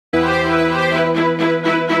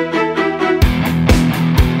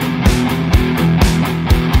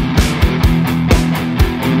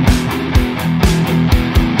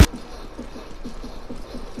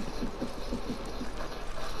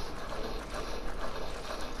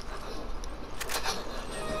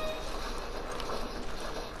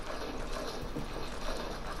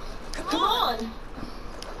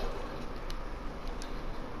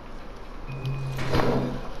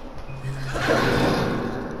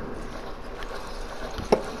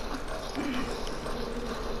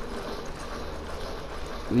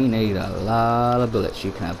We need a lot of bullets.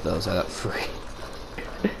 You can have those. I got 3.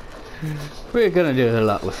 We're gonna do a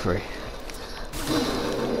lot with 3.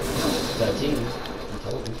 13 in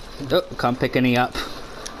total. Oh, can't pick any up.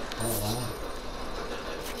 Oh wow.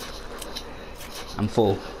 I'm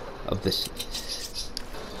full of this.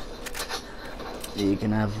 You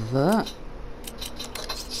can have that.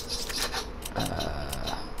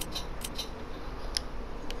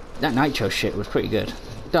 That nitro shit was pretty good.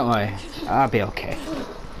 Don't worry, I'll be okay.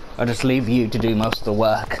 I'll just leave you to do most of the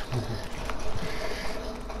work.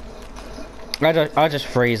 I'll just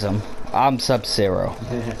freeze them. I'm Sub-Zero.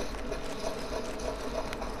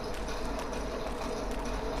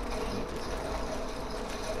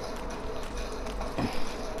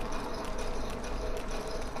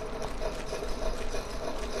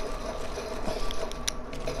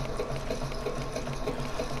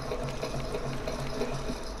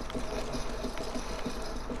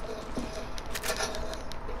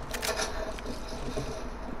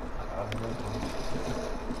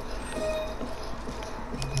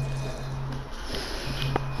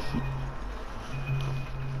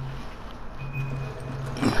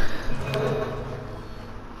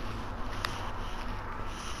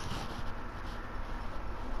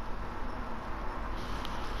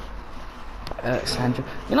 Sandra,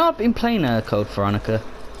 you know, I've been playing Code Veronica.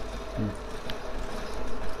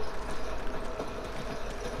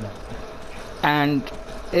 And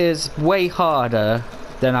it's way harder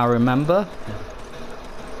than I remember.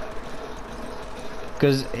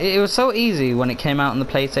 Because it was so easy when it came out on the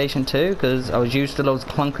PlayStation 2, because I was used to those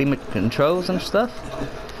clunky controls and stuff.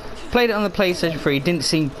 Played it on the PlayStation 3, didn't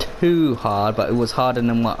seem too hard, but it was harder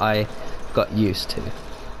than what I got used to.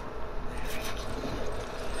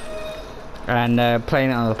 And playing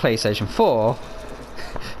it on the PlayStation 4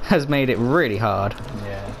 has made it really hard.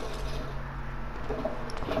 Yeah.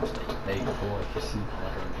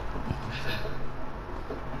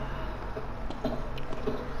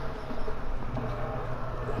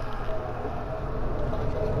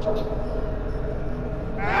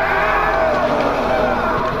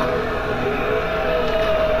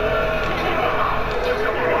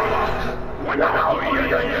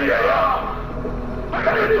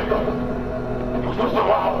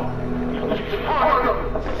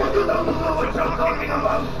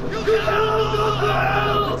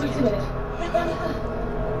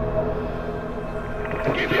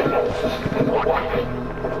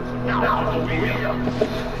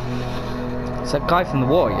 It's that guy from the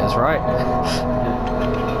Warriors, right?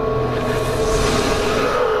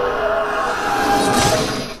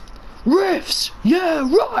 Riffs! Yeah,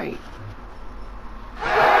 right!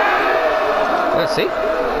 Let's see.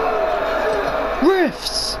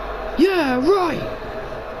 Riffs! Yeah, right!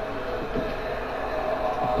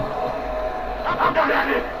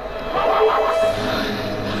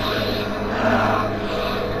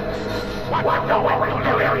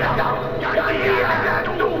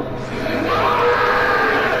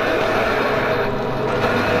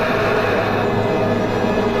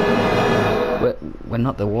 We're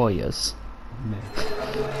not the Warriors. No.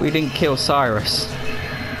 We didn't kill Cyrus.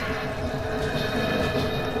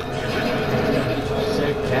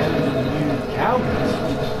 So can you count?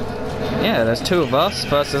 Yeah, there's 2 of us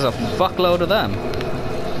versus a fuckload of them.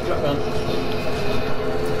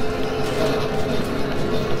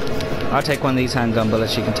 I'll take one of these handgun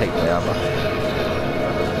bullets, you can take the other.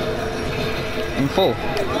 I'm full.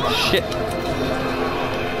 Shit.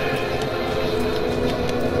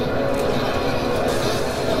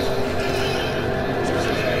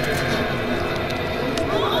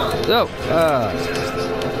 Oh,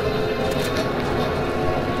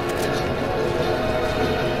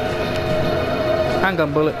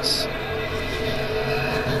 handgun bullets.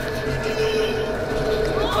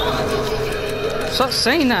 Stop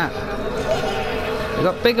saying that. We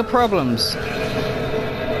got bigger problems.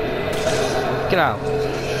 Get out.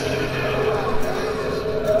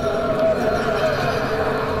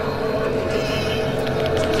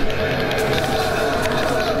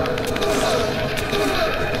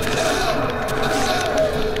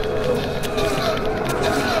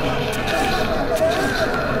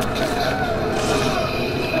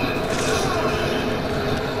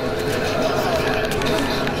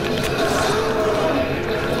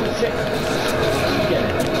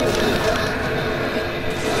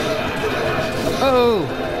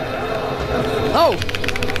 Oh!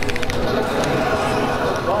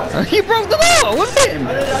 You broke the wall! What's him?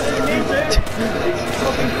 I didn't need to. It's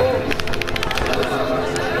fucking cool.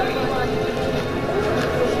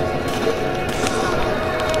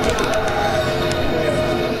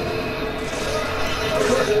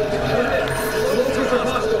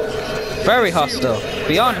 Very hostile.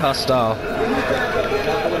 Beyond hostile.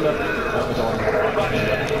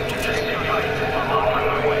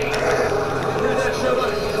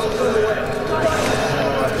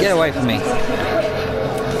 Get away from me.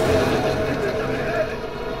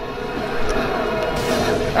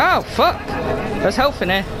 Oh, fuck! There's health in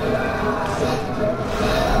here.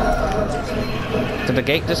 Did the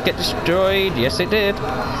gate just get destroyed? Yes, it did.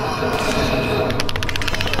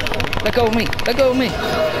 Let go of me! Let go of me!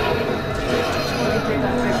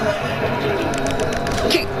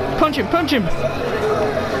 Kick! Punch him! Punch him!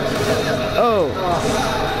 Oh!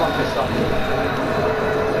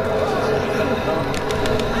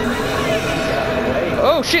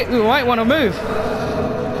 Oh shit! We might want to move.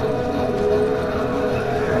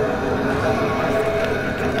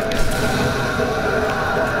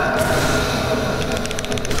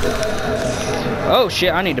 Oh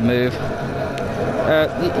shit, I need to move.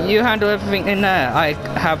 You handle everything in there. I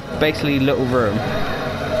have basically little room.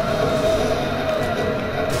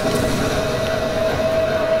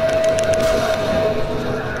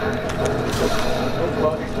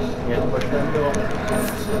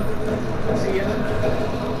 See ya.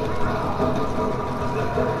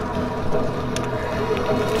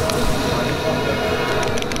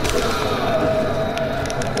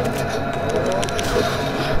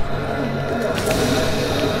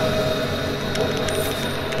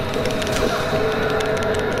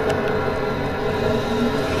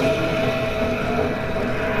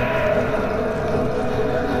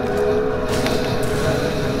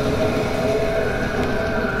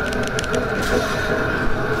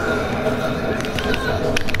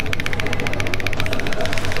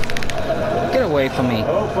 Get away from me.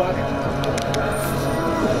 Oh fuck.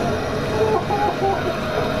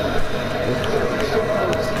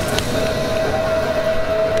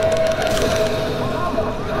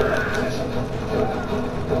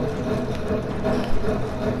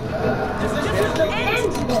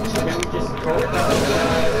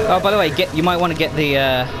 Oh, by the way, you might want to get the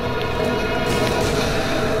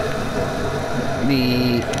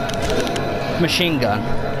machine gun.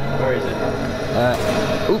 Where is it?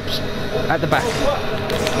 Oops, at the back.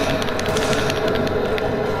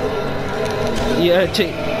 Yeah,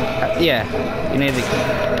 yeah, you need the.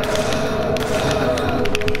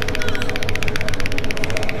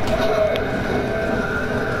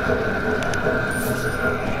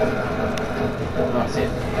 That's it.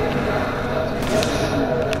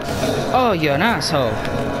 Oh, you're an asshole.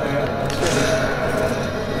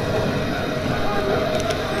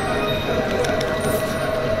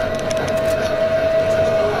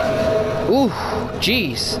 Ooh,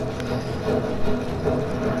 jeez.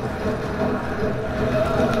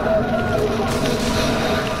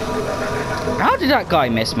 How did that guy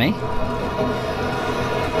miss me?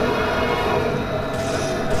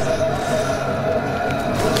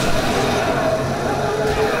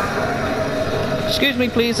 Excuse me,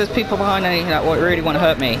 please. There's people behind me that really want to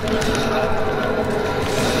hurt me.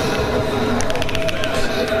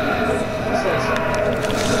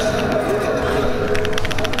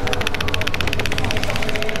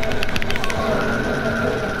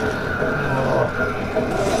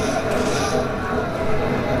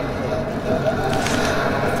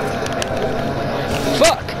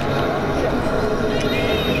 Fuck!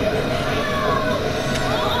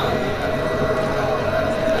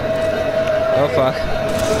 Oh fuck.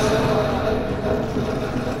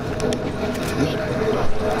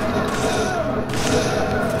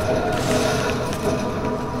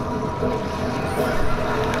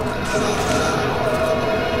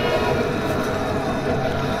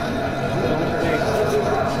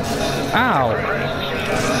 Ow!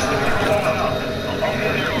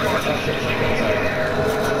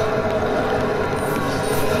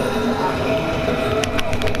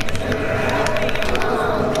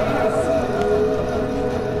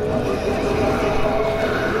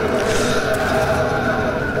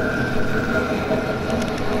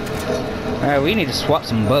 We need to swap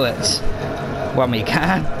some bullets when we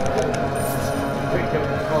can. Quick, come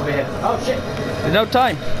over here. Oh shit! There's no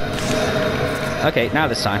time. Okay, now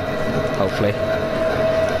this time. Hopefully. No,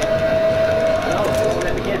 don't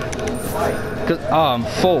let me in. Why? Cause I'm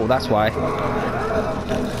full. That's why.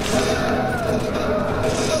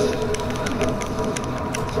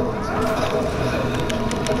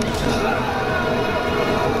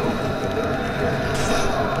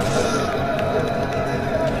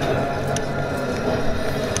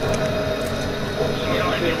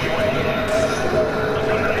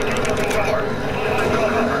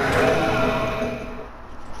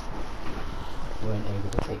 Weren't able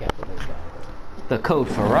to take out the big guy. The code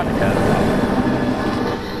for Veronica.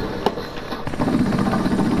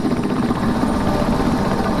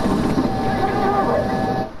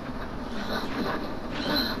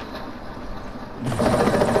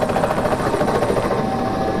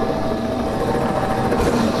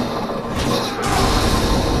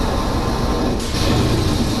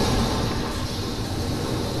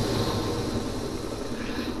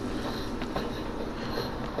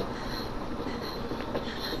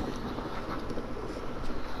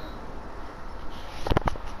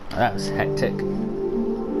 That was hectic.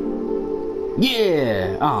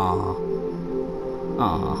 Yeah! Aw.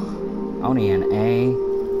 Aw. Only an A.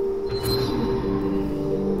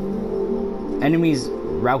 Enemies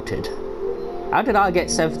routed. How did I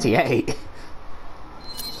get 78?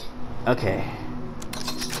 Okay.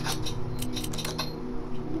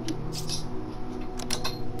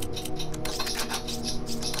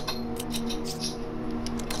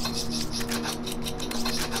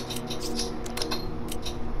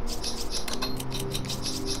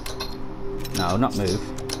 No, not move.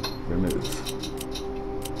 Remove.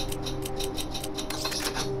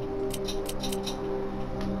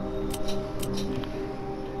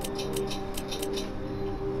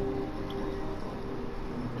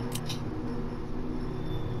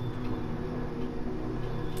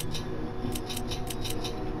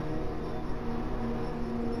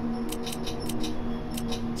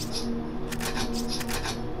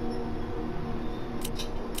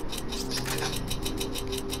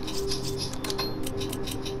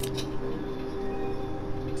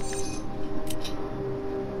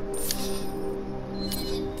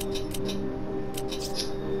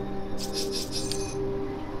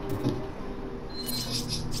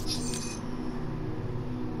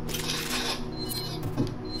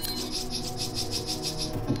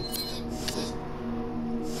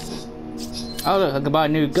 Oh look, I can buy a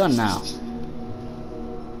new gun now.